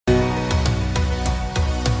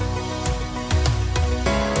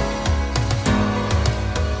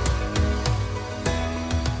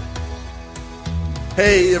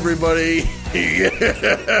Hey, everybody. Yes.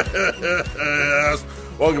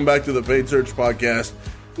 Welcome back to the Paid Search Podcast.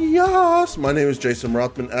 Yes. My name is Jason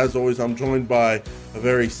Rothman. As always, I'm joined by a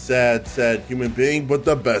very sad human being, but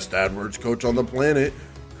the best AdWords coach on the planet,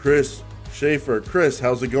 Chris Schaefer. Chris,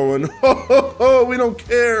 how's it going? We don't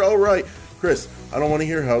care. All right. Chris, I don't want to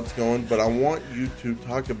hear how it's going, but I want you to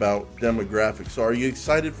talk about demographics. So are you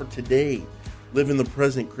excited for today? Live in the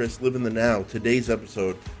present, Chris. Live in the now. Today's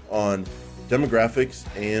episode on demographics,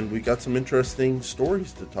 and we got some interesting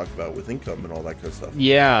stories to talk about with income and all that kind of stuff.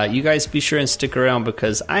 Yeah, you guys be sure and stick around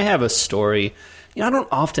because I have a story. I don't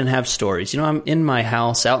often have stories. I'm in my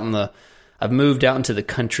house I've moved out into the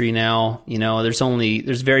country now.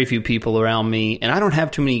 There's very few people around me, and I don't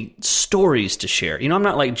have too many stories to share. I'm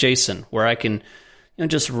not like Jason, where I can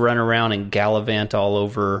just run around and gallivant all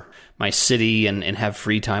over my city and have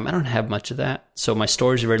free time. I don't have much of that. So my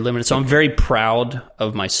stories are very limited. So I'm very proud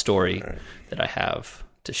of my story that I have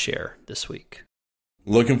to share this week.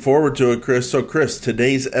 Looking forward to it, Chris. So, Chris,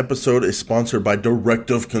 today's episode is sponsored by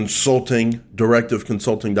Directive Consulting,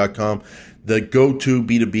 directiveconsulting.com, the go-to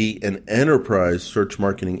B2B and enterprise search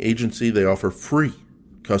marketing agency. They offer free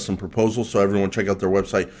custom proposals, so everyone check out their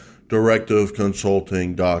website,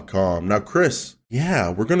 directiveconsulting.com. Now, Chris,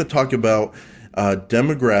 we're going to talk about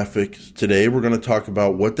demographics today. We're going to talk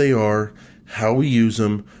about what they are, how we use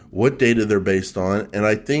them, what data they're based on, and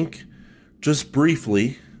I think just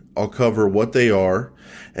briefly, I'll cover what they are,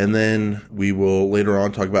 and then we will later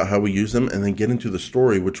on talk about how we use them, and then get into the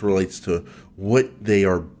story, which relates to what they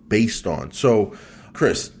are based on. So,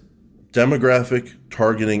 Chris, demographic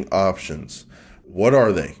targeting options. What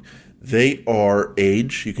are they? They are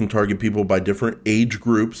age. You can target people by different age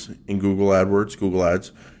groups in Google AdWords, Google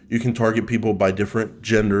Ads. You can target people by different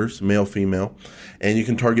genders, male, female, and you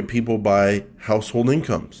can target people by household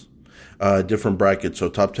incomes, different brackets. So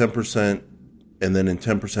top 10%, and then in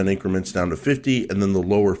 10% increments down to 50, and then the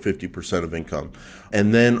lower 50% of income.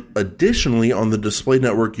 And then additionally, on the display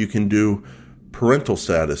network, you can do parental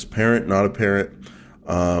status, parent, not a parent.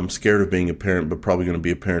 Scared of being a parent, but probably going to be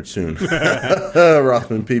a parent soon.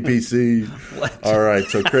 Rothman PPC. What? All right,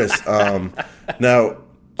 so Chris, now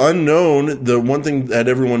unknown, the one thing that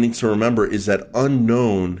everyone needs to remember is that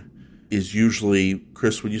unknown is usually,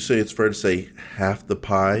 Chris, would you say it's fair to say half the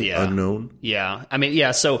pie, unknown? Yeah.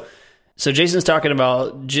 So Jason's talking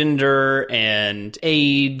about gender and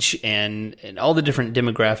age and all the different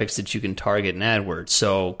demographics that you can target in AdWords.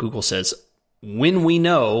 So Google says, when we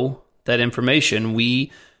know that information,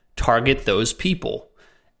 we target those people.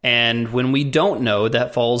 And when we don't know,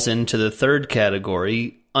 that falls into the third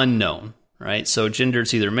category, unknown, right? So gender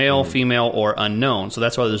is either male, female, or unknown. So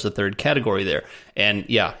that's why there's a third category there. And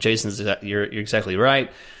yeah, you're exactly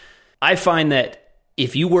right. I find that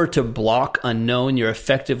if you were to block unknown, you're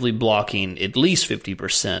effectively blocking at least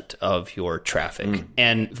 50% of your traffic.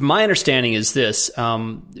 And my understanding is this,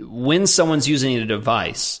 when someone's using a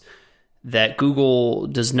device that Google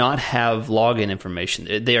does not have login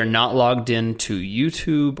information, they are not logged into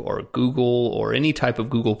YouTube or Google or any type of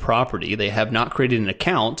Google property, they have not created an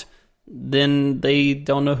account, then they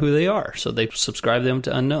don't know who they are. So they subscribe them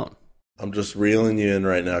to unknown. I'm just reeling you in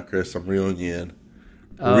right now, Chris. I'm reeling you in.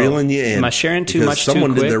 Reeling you in. Am I sharing too much too quick?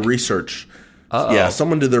 Someone did their research. Yeah,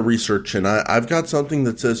 someone did their research, and I've got something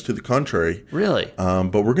that says to the contrary. Really?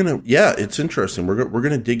 But we're going to, it's interesting. We're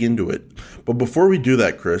going to dig into it. But before we do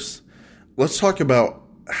that, Chris, let's talk about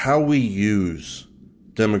how we use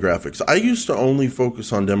demographics. I used to only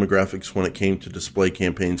focus on demographics when it came to display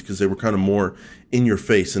campaigns because they were kind of more in your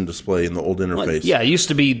face in display in the old interface. Well, it used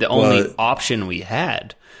to be the only option we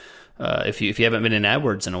had. If you haven't been in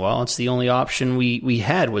AdWords in a while, it's the only option we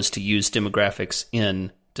had was to use demographics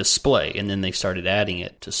in display, and then they started adding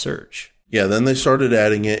it to search. Yeah, then they started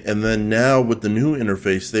adding it, and then now with the new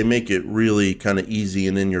interface, they make it really kind of easy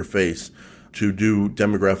and in your face to do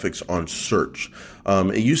demographics on search.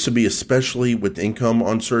 It used to be, especially with income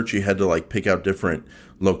on search, you had to pick out different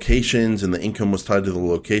locations, and the income was tied to the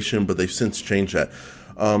location, but they've since changed that.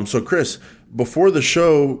 So Chris, before the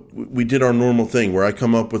show, we did our normal thing where I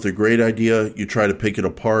come up with a great idea, you try to pick it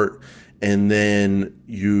apart, and then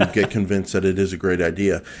you get convinced that it is a great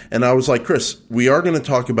idea. And I was like, Chris, we are going to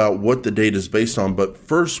talk about what the data is based on, but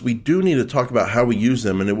first we do need to talk about how we use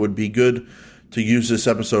them, and it would be good to use this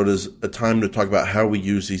episode as a time to talk about how we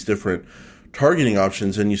use these different targeting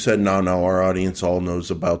options. And you said, no, our audience all knows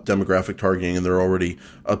about demographic targeting and they're already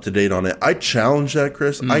up to date on it. I challenge that,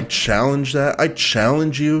 Chris. I challenge that. I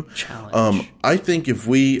challenge you. I think if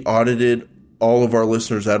we audited all of our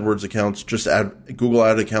listeners' AdWords accounts, just Google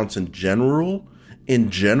Ad accounts in general,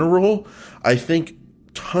 I think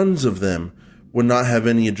tons of them would not have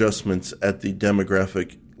any adjustments at the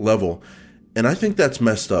demographic level. And I think that's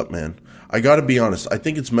messed up, man. I got to be honest. I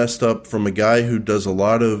think it's messed up from a guy who does a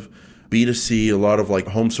lot of B2C, a lot of like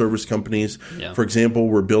home service companies. Yeah. For example,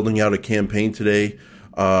 we're building out a campaign today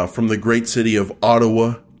from the great city of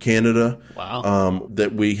Ottawa, Canada. Wow.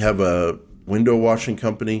 That we have a window washing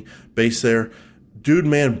company based there. Dude,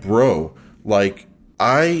 man, bro, like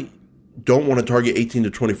I don't want to target 18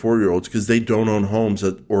 to 24-year-olds because they don't own homes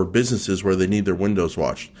or businesses where they need their windows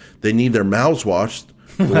washed. They need their mouths washed,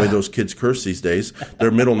 the way those kids curse these days.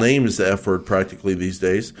 Their middle name is the F word practically these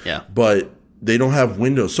days. Yeah. But they don't have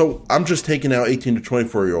windows. So I'm just taking out 18 to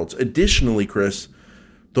 24-year-olds. Additionally, Chris,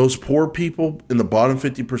 those poor people in the bottom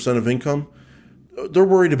 50% of income, they're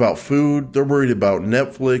worried about food. They're worried about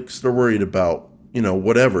Netflix. They're worried about,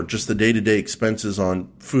 whatever, just the day-to-day expenses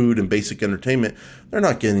on food and basic entertainment. They're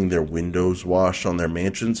not getting their windows washed on their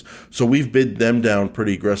mansions. So we've bid them down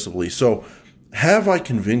pretty aggressively. So have I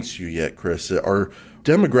convinced you yet, Chris? Are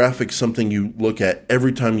demographics something you look at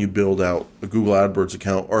every time you build out a Google AdWords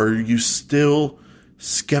account? Or are you still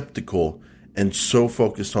skeptical and so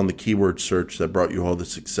focused on the keyword search that brought you all the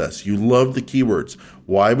success? You love the keywords.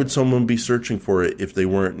 Why would someone be searching for it if they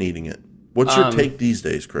weren't needing it? What's your take these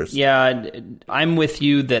days, Chris? Yeah, I'm with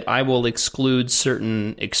you that I will exclude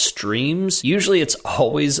certain extremes. Usually it's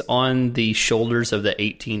always on the shoulders of the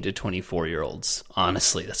 18 to 24-year-olds.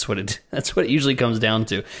 Honestly, that's what it usually comes down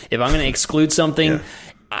to. If I'm going to exclude something,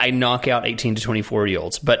 I knock out 18 to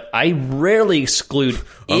 24-year-olds. But I rarely exclude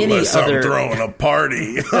Unless any other... I'm throwing a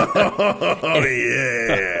party. Oh,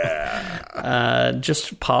 yeah.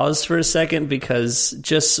 Just pause for a second, because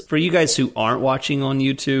just for you guys who aren't watching on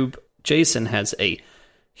YouTube, Jason has a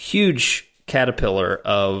huge caterpillar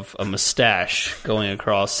of a mustache going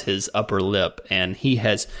across his upper lip, and he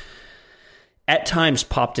has at times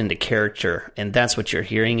popped into character, and that's what you're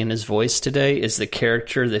hearing in his voice today is the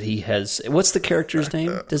character that he has. What's the character's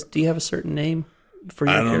name? Do you have a certain name for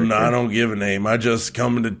your character? I don't give a name. I just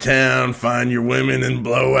come into town, find your women, and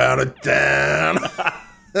blow out of town.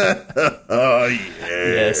 Oh, yeah.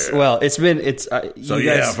 Yes. Well,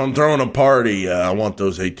 if I'm throwing a party, I want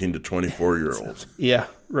those 18 to 24-year-olds. Yeah,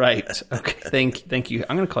 right. Okay. Thank you.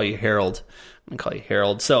 I'm going to call you Harold.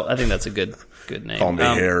 So I think that's a good name. Call me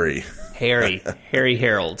Harry. Harry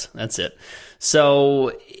Harold. That's it.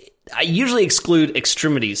 So I usually exclude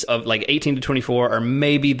extremities of like 18 to 24, or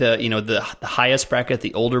maybe the highest bracket,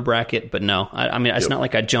 the older bracket. But no, I mean, it's not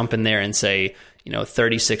like I jump in there and say,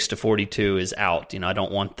 36 to 42 is out. I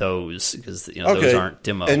don't want those because those aren't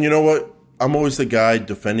demo. And you know what? I'm always the guy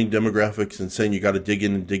defending demographics and saying you got to dig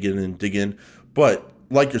in. But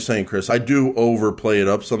like you're saying, Chris, I do overplay it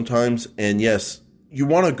up sometimes. And yes, you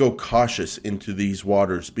want to go cautious into these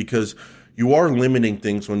waters because you are limiting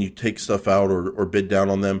things when you take stuff out or bid down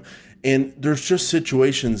on them. And there's just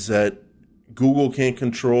situations that Google can't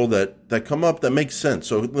control that come up that make sense.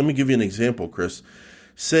 So let me give you an example, Chris.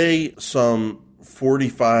 Say some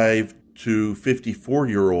 45 to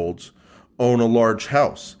 54-year-olds own a large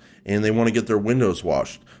house and they want to get their windows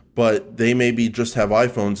washed, but they maybe just have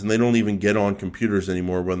iPhones and they don't even get on computers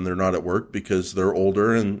anymore when they're not at work because they're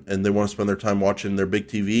older and they want to spend their time watching their big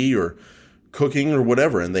TV or cooking or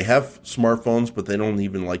whatever. And they have smartphones, but they don't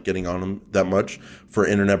even like getting on them that much for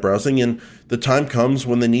internet browsing. And the time comes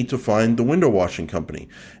when they need to find the window washing company.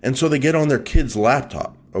 And so they get on their kid's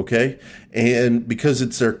laptop. Okay. And because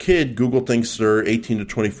it's their kid, Google thinks they're 18 to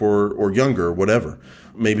 24 or younger or whatever,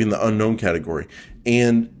 maybe in the unknown category.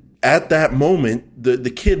 And at that moment, the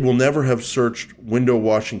kid will never have searched window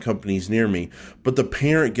washing companies near me, but the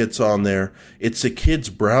parent gets on there. It's the kid's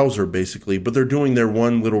browser basically, but they're doing their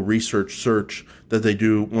one little research search that they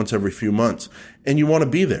do once every few months. And you want to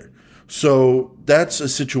be there. So that's a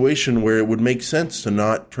situation where it would make sense to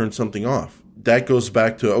not turn something off. That goes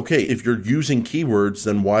back to, okay, if you're using keywords,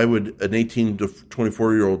 then why would an 18 to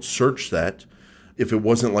 24-year-old search that if it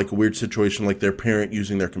wasn't like a weird situation like their parent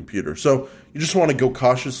using their computer? So you just want to go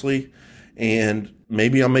cautiously, and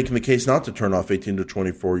maybe I'm making the case not to turn off 18 to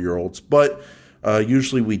 24-year-olds, but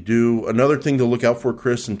usually we do. Another thing to look out for,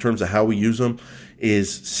 Chris, in terms of how we use them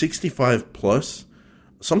is 65 plus.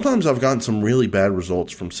 Sometimes I've gotten some really bad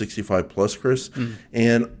results from 65 plus, Chris,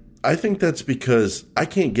 and I think that's because I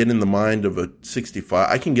can't get in the mind of a 65.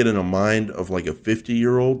 I can get in a mind of like a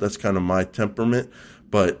 50-year-old. That's kind of my temperament.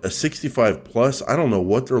 But a 65 plus, I don't know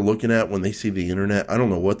what they're looking at when they see the internet. I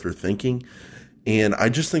don't know what they're thinking. And I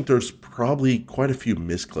just think there's probably quite a few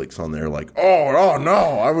misclicks on there. Like, oh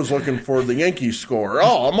no, I was looking for the Yankees score.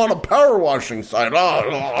 Oh, I'm on a power washing site.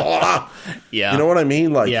 Oh. Yeah. You know what I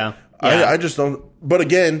mean? Like, yeah. I just don't. But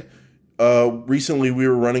again, recently we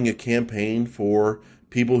were running a campaign for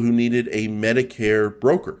people who needed a Medicare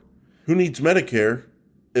broker. Who needs Medicare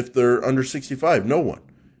if they're under 65? No one.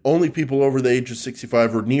 Only people over the age of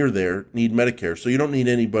 65 or near there need Medicare. So you don't need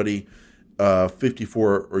anybody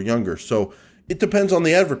 54 or younger. So it depends on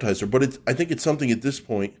the advertiser. But I think it's something at this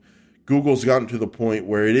point, Google's gotten to the point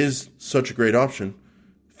where it is such a great option.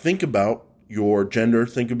 Think about your gender,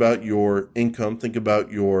 think about your income, think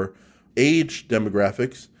about your age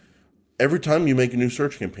demographics. Every time you make a new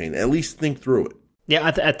search campaign, at least think through it.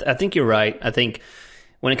 Yeah, I think you're right. I think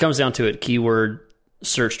when it comes down to it, keyword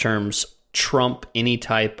search terms trump any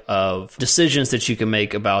type of decisions that you can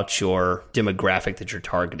make about your demographic that you're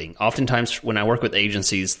targeting. Oftentimes, when I work with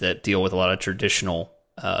agencies that deal with a lot of traditional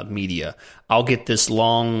media, I'll get this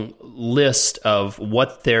long list of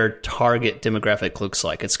what their target demographic looks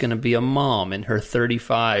like. It's going to be a mom in her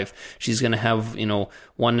 35. She's going to have,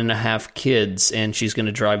 1.5 kids, and she's going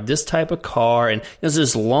to drive this type of car. And there's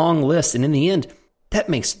this long list. And in the end, that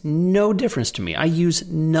makes no difference to me. I use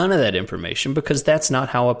none of that information because that's not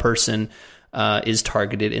how a person is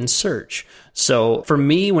targeted in search. So for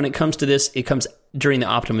me, when it comes to this, it comes during the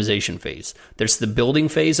optimization phase. There's the building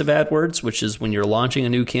phase of AdWords, which is when you're launching a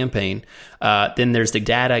new campaign. Then there's the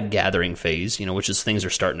data gathering phase, which is things are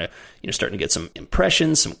starting to get some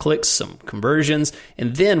impressions, some clicks, some conversions.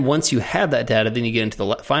 And then once you have that data, then you get into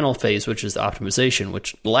the final phase, which is the optimization,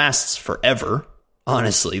 which lasts forever.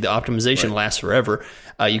 Honestly, the optimization lasts forever.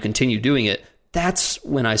 You continue doing it. That's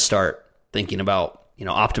when I start thinking about,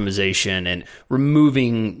 optimization and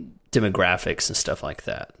removing demographics and stuff like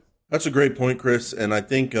that. That's a great point, Chris. And I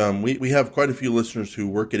think we have quite a few listeners who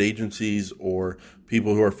work at agencies or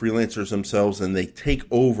people who are freelancers themselves, and they take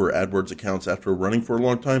over AdWords accounts after running for a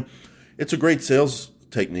long time. It's a great sales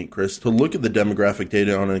technique, Chris, to look at the demographic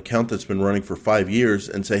data on an account that's been running for 5 years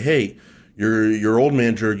and say, hey, your old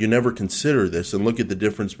manager, you never consider this, and look at the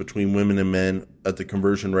difference between women and men at the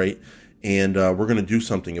conversion rate. And we're going to do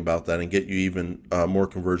something about that and get you even more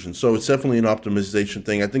conversions. So it's definitely an optimization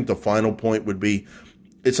thing. I think the final point would be,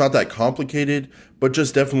 it's not that complicated, but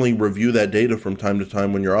just definitely review that data from time to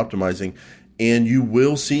time when you're optimizing. And you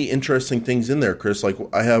will see interesting things in there, Chris. Like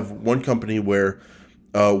I have one company where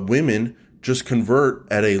women just convert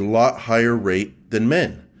at a lot higher rate than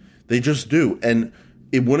men. They just do. And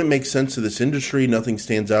it wouldn't make sense to this industry. Nothing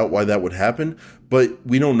stands out why that would happen. But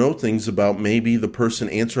we don't know things about maybe the person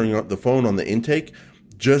answering the phone on the intake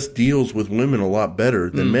just deals with women a lot better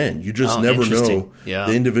than men. You just never know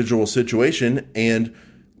the individual situation. And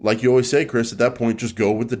like you always say, Chris, at that point, just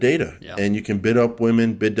go with the data. Yeah. And you can bid up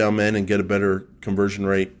women, bid down men, and get a better conversion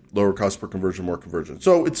rate, lower cost per conversion, more conversion.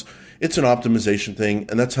 So it's an optimization thing,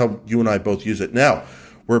 and that's how you and I both use it. Now,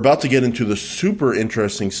 we're about to get into the super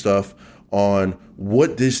interesting stuff on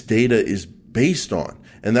what this data is based on.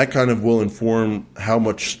 And that kind of will inform how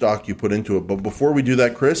much stock you put into it. But before we do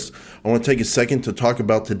that, Chris, I want to take a second to talk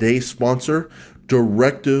about today's sponsor,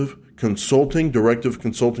 Directive Consulting,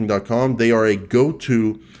 directiveconsulting.com. They are a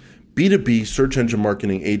go-to B2B search engine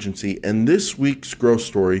marketing agency. And this week's growth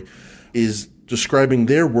story is describing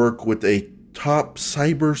their work with a top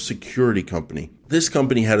cybersecurity company. This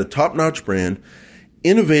company had a top-notch brand,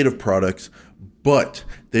 innovative products, but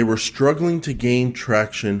they were struggling to gain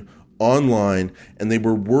traction online, and they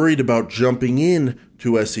were worried about jumping in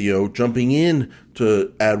to SEO, jumping in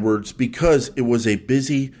to AdWords, because it was a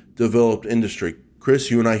busy, developed industry. Chris,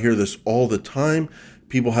 you and I hear this all the time.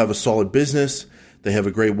 People have a solid business. They have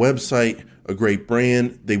a great website, a great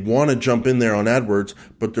brand. They want to jump in there on AdWords,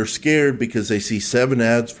 but they're scared because they see 7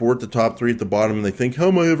 ads, 4 at the top, 3 at the bottom, and they think, how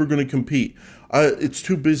am I ever going to compete? It's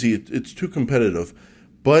too busy. It's too competitive.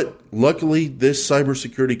 But luckily, this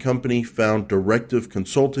cybersecurity company found Directive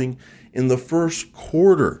Consulting. In the first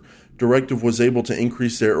quarter, Directive was able to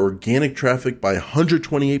increase their organic traffic by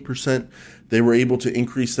 128%. They were able to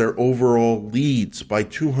increase their overall leads by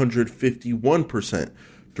 251%.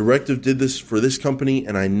 Directive did this for this company,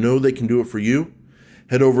 and I know they can do it for you.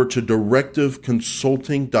 Head over to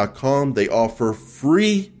directiveconsulting.com. They offer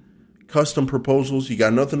free custom proposals. You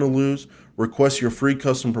got nothing to lose. Request your free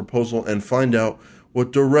custom proposal and find out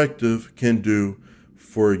what Directive can do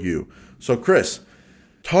for you. So, Chris,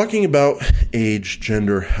 talking about age,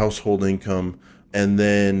 gender, household income, and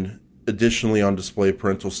then additionally on display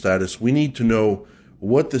parental status, we need to know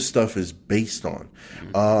what this stuff is based on.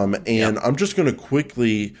 I'm just going to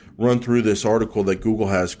quickly run through this article that Google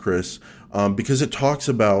has, Chris, because it talks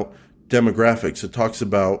about demographics. It talks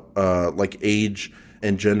about like age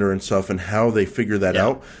and gender and stuff and how they figure that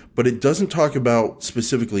out. But it doesn't talk about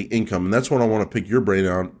specifically income. And that's what I want to pick your brain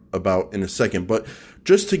on about in a second. But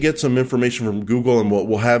just to get some information from Google, and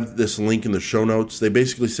we'll have this link in the show notes, they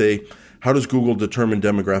basically say How does Google determine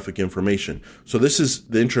demographic information? So this is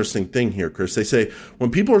the interesting thing here, Chris. They say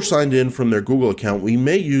when people are signed in from their Google account, we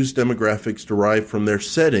may use demographics derived from their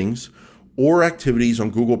settings or activities on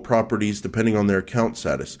Google properties depending on their account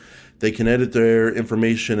status. They can edit their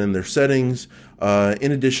information in their settings.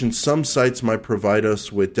 In addition, some sites might provide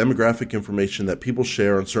us with demographic information that people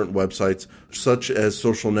share on certain websites, such as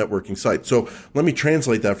social networking sites. So let me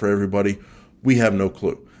translate that for everybody. We have no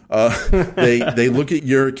clue. They look at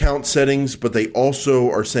your account settings, but they also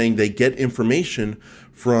are saying they get information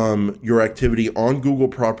from your activity on Google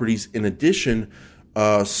properties. In addition,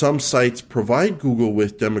 some sites provide Google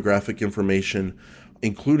with demographic information,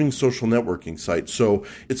 including social networking sites. So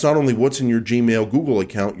it's not only what's in your Gmail Google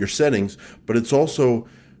account, your settings, but it's also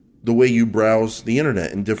the way you browse the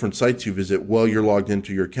internet and different sites you visit while you're logged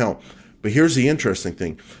into your account. But here's the interesting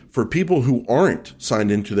thing. For people who aren't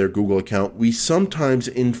signed into their Google account, we sometimes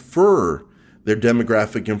infer their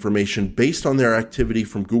demographic information based on their activity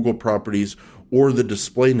from Google properties or the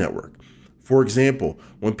display network. For example,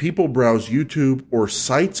 when people browse YouTube or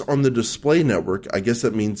sites on the display network, I guess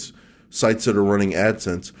that means sites that are running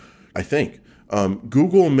AdSense, I think,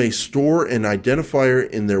 Google may store an identifier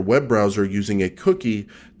in their web browser using a cookie.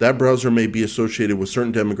 That browser may be associated with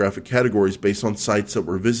certain demographic categories based on sites that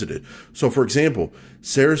were visited. So, for example,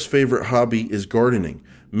 Sarah's favorite hobby is gardening.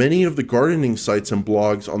 Many of the gardening sites and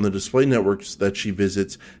blogs on the display networks that she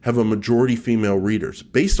visits have a majority female readers.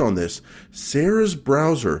 Based on this, Sarah's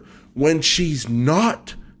browser, when she's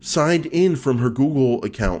not signed in from her Google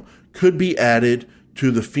account, could be added to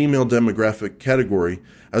the female demographic category.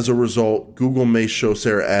 As a result, Google may show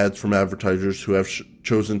Sarah ads from advertisers who have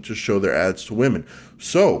chosen to show their ads to women.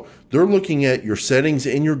 So they're looking at your settings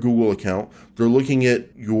in your Google account. They're looking at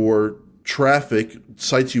your traffic,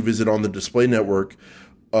 sites you visit on the display network.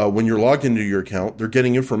 When you're logged into your account, they're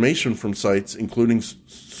getting information from sites, including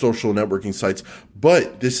social networking sites.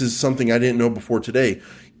 But this is something I didn't know before today.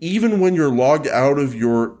 Even when you're logged out of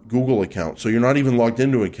your Google account, so you're not even logged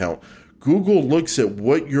into an account, Google looks at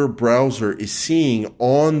what your browser is seeing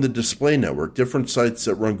on the display network, different sites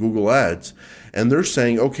that run Google Ads, and they're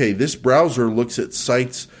saying, okay, this browser looks at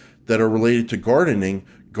sites that are related to gardening.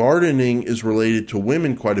 Gardening is related to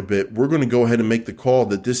women quite a bit. We're going to go ahead and make the call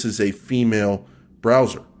that this is a female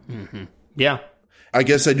browser. Mm-hmm. Yeah. I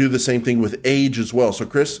guess I do the same thing with age as well. So,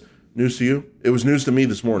 Chris, news to you? It was news to me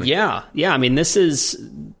this morning. Yeah. I mean,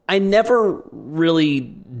 I never really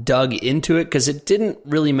dug into it because it didn't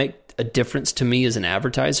really make a difference to me as an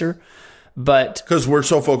advertiser, but because we're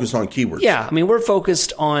so focused on keywords. Yeah, I mean, we're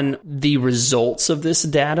focused on the results of this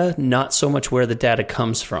data, not so much where the data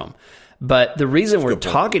comes from. But the reason we're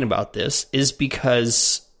talking about this is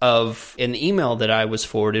because of an email that I was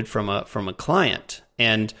forwarded from a client,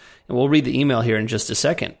 and we'll read the email here in just a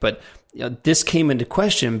second. But this came into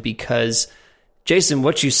question because, Jason,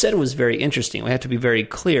 what you said was very interesting. We have to be very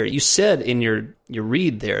clear. You said in your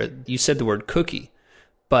read there, you said the word cookie.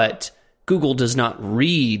 But Google does not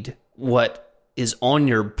read what is on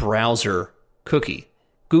your browser cookie.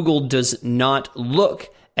 Google does not look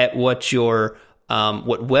at what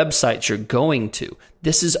websites you're going to.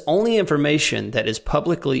 This is only information that is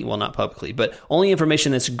not publicly, but only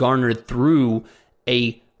information that's garnered through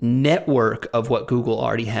a network of what Google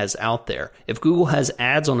already has out there. If Google has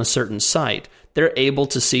ads on a certain site, they're able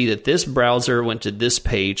to see that this browser went to this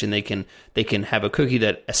page, and they can have a cookie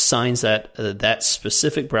that assigns that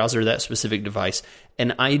specific browser, that specific device,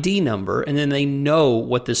 an ID number, and then they know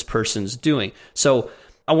what this person's doing. So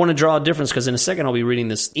I want to draw a difference because in a second I'll be reading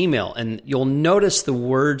this email, and you'll notice the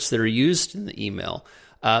words that are used in the email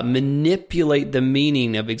manipulate the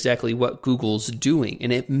meaning of exactly what Google's doing,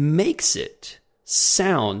 and it makes it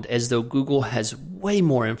sound as though Google has way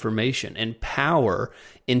more information and power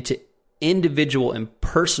into individual and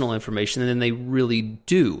personal information than they really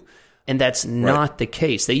do. And that's not the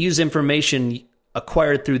case. They use information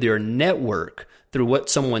acquired through their network, through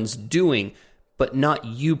what someone's doing, but not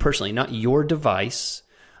you personally, not your device,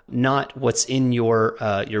 not what's in your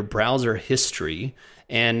browser history,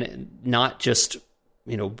 and not just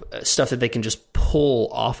stuff that they can just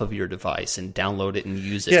pull off of your device and download it and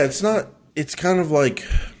use it. Yeah, it's kind of like,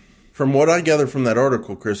 from what I gather from that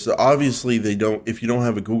article, Chris, obviously they don't, if you don't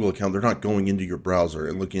have a Google account, they're not going into your browser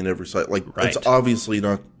and looking at every site. It's obviously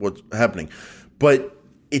not what's happening. But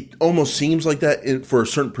it almost seems like that for a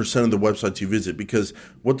certain percent of the websites you visit, because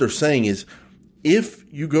what they're saying is if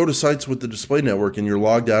you go to sites with the display network and you're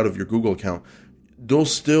logged out of your Google account, they'll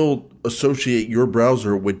still associate your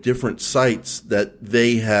browser with different sites that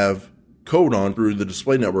they have code on through the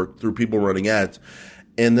display network, through people running ads.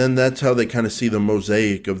 And then that's how they kind of see the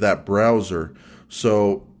mosaic of that browser.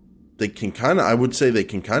 So I would say they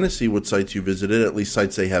can kind of see what sites you visited, at least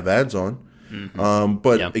sites they have ads on.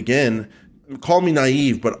 But again, call me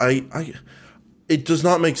naive, but it does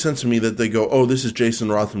not make sense to me that they go, oh, this is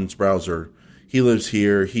Jason Rothman's browser. He lives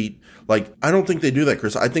here. I don't think they do that,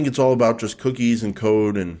 Chris. I think it's all about just cookies and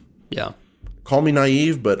code and call me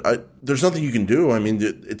naive, but there's nothing you can do. I mean,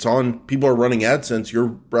 it's on, people are running AdSense. You're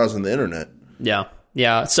browsing the internet. Yeah.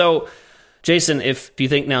 Yeah. So, Jason, if you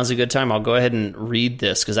think now's a good time, I'll go ahead and read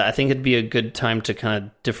this because I think it'd be a good time to kind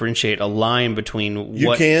of differentiate a line between you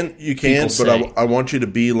what can, but say. I want you to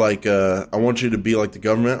be like the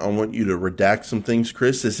government. I want you to redact some things,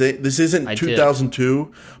 Chris. This isn't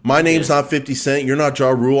 2002. My name's not 50 Cent. You're not Ja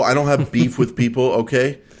Rule. I don't have beef with people.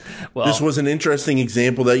 Okay. Well, this was an interesting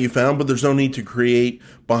example that you found, but there's no need to create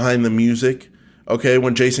behind the music. Okay,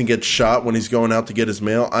 when Jason gets shot when he's going out to get his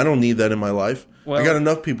mail, I don't need that in my life. Well, I got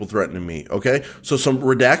enough people threatening me, okay? So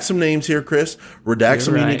redact some names here, Chris. Redact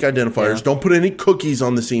some unique identifiers. Yeah. Don't put any cookies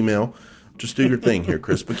on this email. Just do your thing here,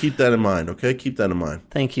 Chris. But keep that in mind, okay? Keep that in mind.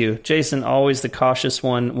 Thank you. Jason, always the cautious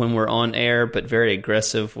one when we're on air, but very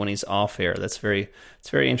aggressive when he's off air. It's very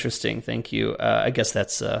interesting. Thank you. I guess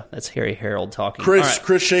that's Harry Harold talking.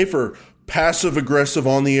 Chris Schaefer. Passive aggressive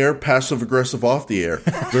on the air, passive aggressive off the air.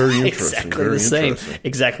 Very interesting.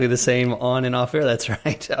 Exactly the same on and off air. That's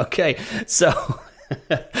right. Okay. So,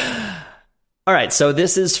 all right. So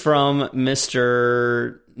this is from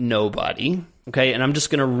Mr. Nobody. Okay. And I'm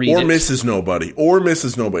just going to read it. Or Mrs. Nobody,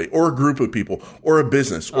 or a group of people, or a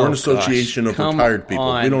business, or an association of retired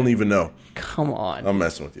people. We don't even know. Come on. I'm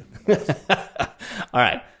messing with you. All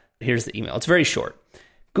right. Here's the email. It's very short.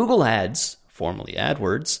 Google Ads, formerly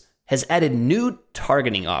AdWords, has added new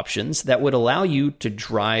targeting options that would allow you to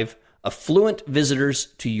drive affluent visitors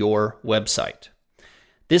to your website.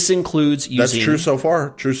 This includes using... That's true so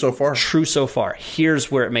far. True so far. Here's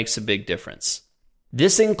where it makes a big difference.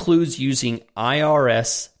 This includes using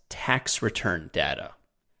IRS tax return data.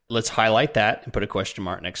 Let's highlight that and put a question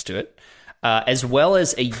mark next to it. As well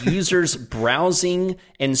as a user's browsing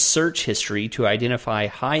and search history to identify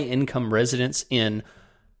high-income residents in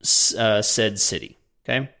said city.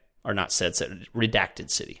 Okay? Or not said,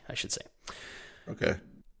 redacted city, I should say. Okay.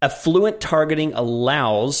 Affluent targeting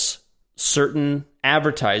allows certain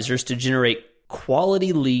advertisers to generate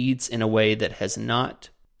quality leads in a way that has not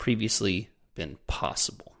previously been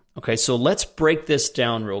possible. Okay, so let's break this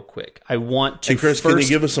down real quick. I want to. Hey, Chris, can you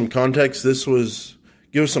give us some context?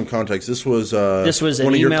 Give us some context. This was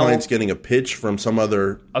one of your clients getting a pitch from some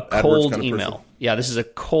other cold kind of email. Person? Yeah, this is a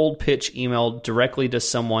cold pitch email directly to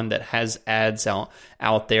someone that has ads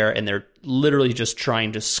out there, and they're literally just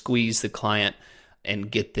trying to squeeze the client and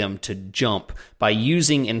get them to jump by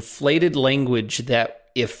using inflated language that,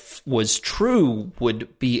 if was true,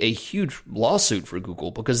 would be a huge lawsuit for Google,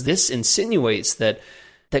 because this insinuates that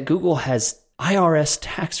Google has IRS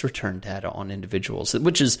tax return data on individuals,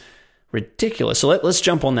 which is ridiculous. So let's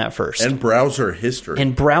jump on that first. And browser history.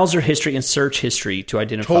 And search history to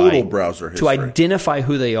identify. Total browser history. To identify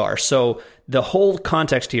who they are. So the whole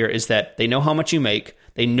context here is that they know how much you make,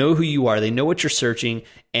 they know who you are, they know what you're searching,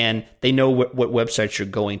 and they know what websites you're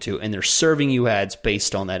going to, and they're serving you ads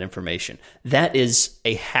based on that information. That is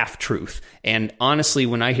a half-truth. And honestly,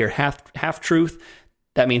 when I hear half-truth,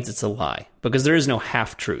 that means it's a lie, because there is no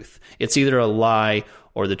half-truth. It's either a lie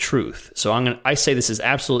or the truth. So I say this is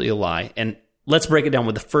absolutely a lie. And let's break it down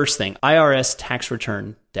with the first thing, IRS tax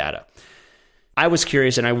return data. I was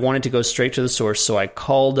curious and I wanted to go straight to the source, so I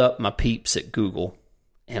called up my peeps at Google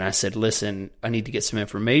and I said, listen, I need to get some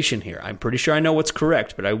information here. I'm pretty sure I know what's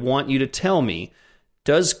correct, but I want you to tell me,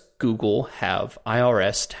 does Google have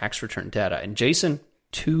IRS tax return data? And Jason,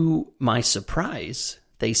 to my surprise,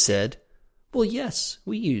 they said, well, yes,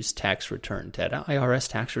 we use tax return data, IRS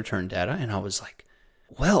tax return data. And I was like,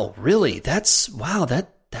 well, really? That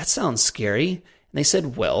sounds scary. And they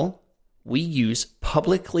said, well, we use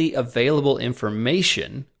publicly available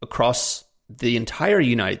information across the entire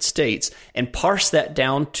United States and parse that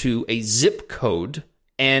down to a zip code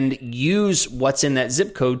and use what's in that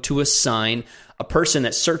zip code to assign a person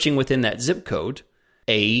that's searching within that zip code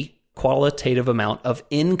a qualitative amount of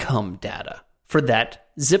income data for that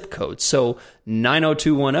zip code. So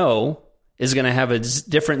 90210 is going to have a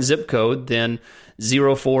different zip code than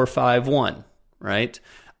 0451, right?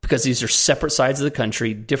 Because these are separate sides of the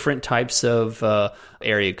country, different types of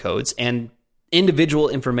area codes, and individual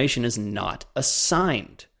information is not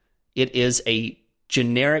assigned. It is a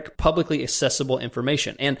generic, publicly accessible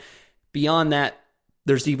information. And beyond that,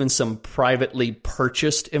 there's even some privately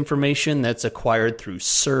purchased information that's acquired through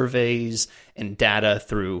surveys and data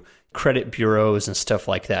through credit bureaus and stuff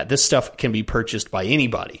like that. This stuff can be purchased by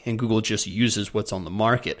anybody, and Google just uses what's on the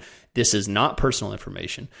market. This is not personal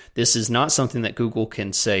information. This is not something that Google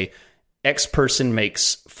can say, X person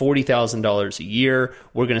makes $40,000 a year.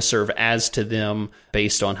 We're going to serve ads to them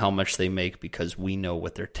based on how much they make because we know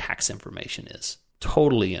what their tax information is.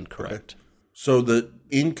 Totally incorrect. Okay. So the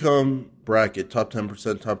income bracket, top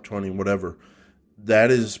 10%, top 20, whatever,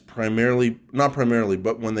 that is not primarily,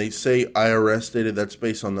 but when they say IRS data, that's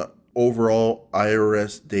based on the overall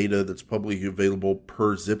IRS data that's publicly available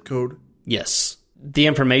per zip code? Yes. The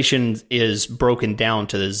information is broken down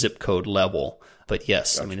to the zip code level. But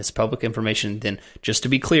yes, gotcha. I mean, it's public information. Then just to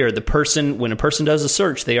be clear, when a person does a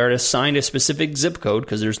search, they are assigned a specific zip code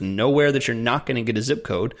because there's nowhere that you're not going to get a zip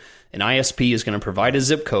code. An ISP is going to provide a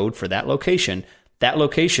zip code for that location. That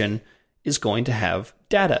location is going to have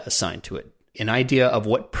data assigned to it. An idea of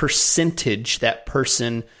what percentage that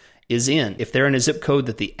person is in. If they're in a zip code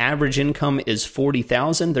that the average income is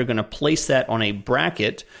 $40,000, they're going to place that on a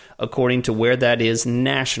bracket according to where that is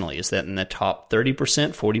nationally. Is that in the top 30%,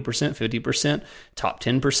 40%, 50%, top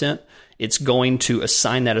 10%? It's going to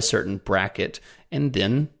assign that a certain bracket, and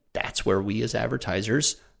then that's where we as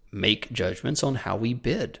advertisers make judgments on how we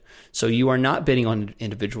bid. So you are not bidding on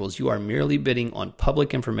individuals. You are merely bidding on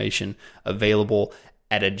public information available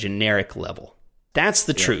at a generic level. That's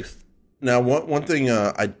the truth. Now, one thing,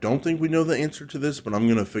 I don't think we know the answer to this, but I'm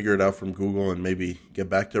going to figure it out from Google and maybe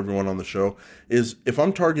get back to everyone on the show, is if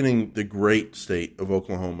I'm targeting the great state of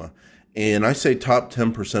Oklahoma and I say top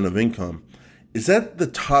 10% of income, is that the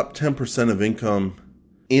top 10% of income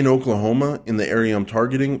in Oklahoma in the area I'm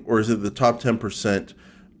targeting, or is it the top 10%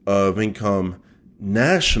 of income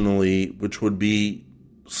nationally, which would be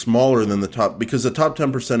smaller than the top? Because the top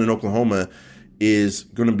 10% in Oklahoma is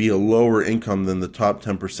going to be a lower income than the top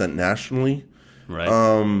 10% nationally. Right.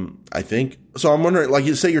 I think. So I'm wondering, like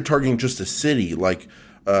you say you're targeting just a city, like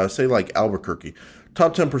say like Albuquerque.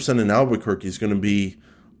 Top 10% in Albuquerque is going to be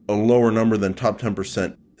a lower number than top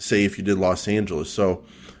 10%, say if you did Los Angeles. So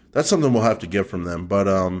that's something we'll have to get from them. But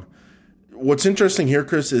what's interesting here,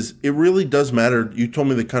 Chris, is it really does matter. You told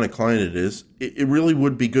me the kind of client it is. It really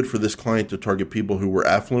would be good for this client to target people who were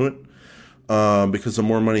affluent. Because the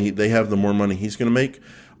more money they have, the more money he's going to make.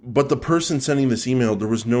 But the person sending this email, there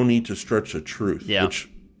was no need to stretch the truth. Yeah. Which,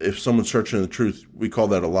 if someone's stretching the truth, we call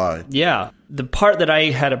that a lie. Yeah. The part that I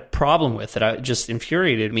had a problem with that just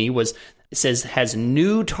infuriated me was it says has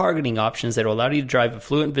new targeting options that will allow you to drive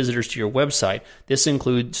affluent visitors to your website. This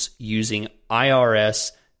includes using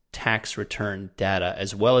IRS tax return data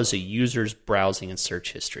as well as a user's browsing and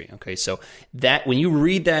search history. Okay, so that when you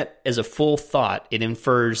read that as a full thought, it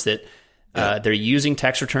infers that they're using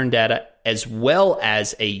tax return data as well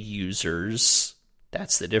as a user's,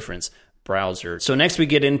 that's the difference, browser. So next we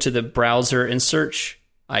get into the browser and search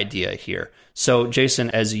idea here. So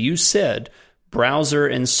Jason, as you said, browser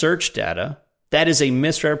and search data, that is a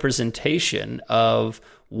misrepresentation of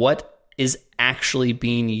what is actually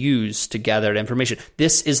being used to gather that information.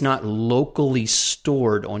 This is not locally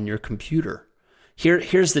stored on your computer.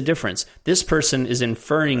 Here's the difference. This person is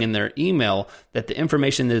inferring in their email that the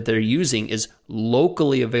information that they're using is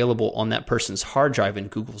locally available on that person's hard drive,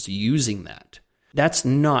 and Google's using that. That's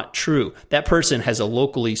not true. That person has a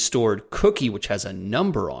locally stored cookie which has a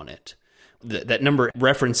number on it. That number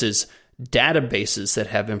references databases that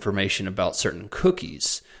have information about certain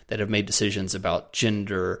cookies that have made decisions about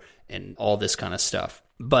gender and all this kind of stuff.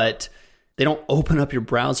 But they don't open up your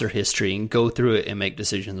browser history and go through it and make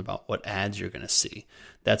decisions about what ads you're going to see.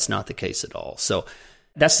 That's not the case at all. So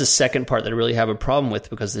that's the second part that I really have a problem with,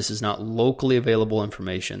 because this is not locally available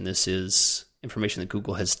information. This is information that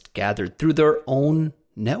Google has gathered through their own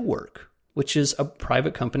network, which is a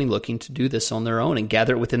private company looking to do this on their own and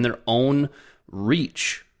gather it within their own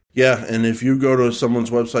reach. Yeah, and if you go to someone's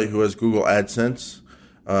website who has Google AdSense,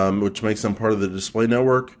 which makes them part of the display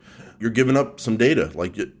network, you're giving up some data.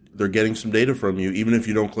 Like, they're getting some data from you, even if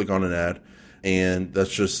you don't click on an ad. And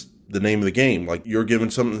that's just the name of the game. Like, you're giving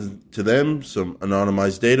something to them, some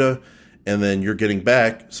anonymized data, and then you're getting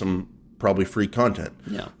back some probably free content.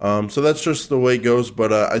 Yeah. So that's just the way it goes.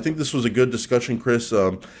 But I think this was a good discussion, Chris.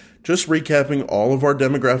 Just recapping all of our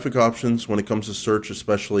demographic options when it comes to search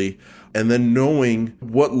especially, and then knowing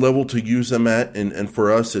what level to use them at. And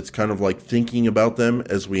for us, it's kind of like thinking about them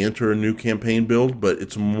as we enter a new campaign build, but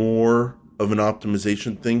it's more of an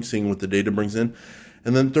optimization thing, seeing what the data brings in.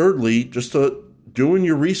 And then thirdly, just doing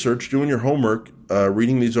your research, doing your homework,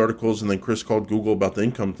 reading these articles, and then Chris called Google about the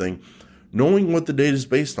income thing, knowing what the data is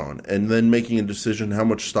based on, and then making a decision how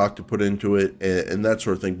much stock to put into it and that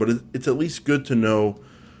sort of thing. But it's at least good to know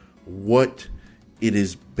what it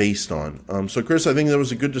is based on. So, Chris, I think that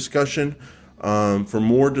was a good discussion. For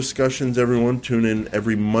more discussions, everyone, tune in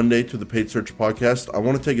every Monday to the Paid Search Podcast. I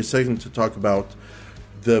want to take a second to talk about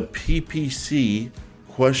the PPC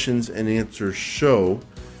Questions and Answers show.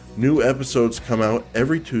 New episodes come out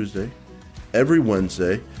every Tuesday, every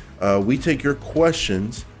Wednesday. We take your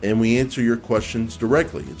questions and we answer your questions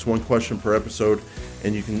directly. It's one question per episode,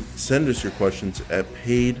 and you can send us your questions at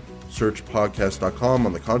paidsearchpodcast.com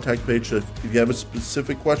on the contact page. So if you have a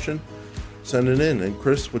specific question, send it in. And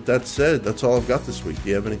Chris, with that said, that's all I've got this week. Do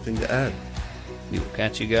you have anything to add? We will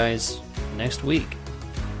catch you guys next week.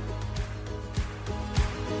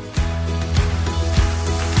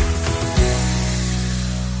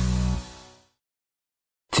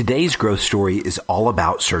 Today's growth story is all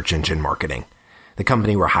about search engine marketing. The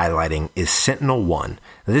company we're highlighting is SentinelOne.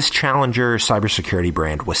 This challenger cybersecurity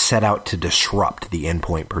brand was set out to disrupt the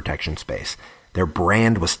endpoint protection space. Their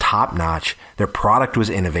brand was top-notch, their product was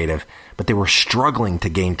innovative, but they were struggling to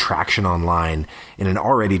gain traction online in an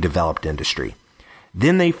already developed industry.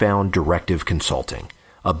 Then they found Directive Consulting,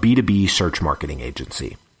 a B2B search marketing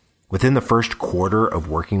agency. Within the first quarter of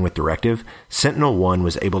working with Directive, SentinelOne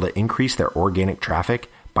was able to increase their organic traffic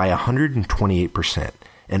by 128%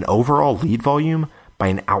 and overall lead volume by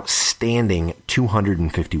an outstanding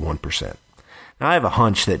 251%. Now, I have a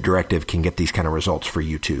hunch that Directive can get these kind of results for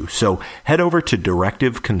you too. So head over to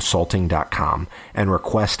directiveconsulting.com and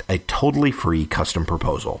request a totally free custom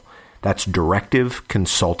proposal. That's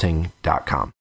directiveconsulting.com.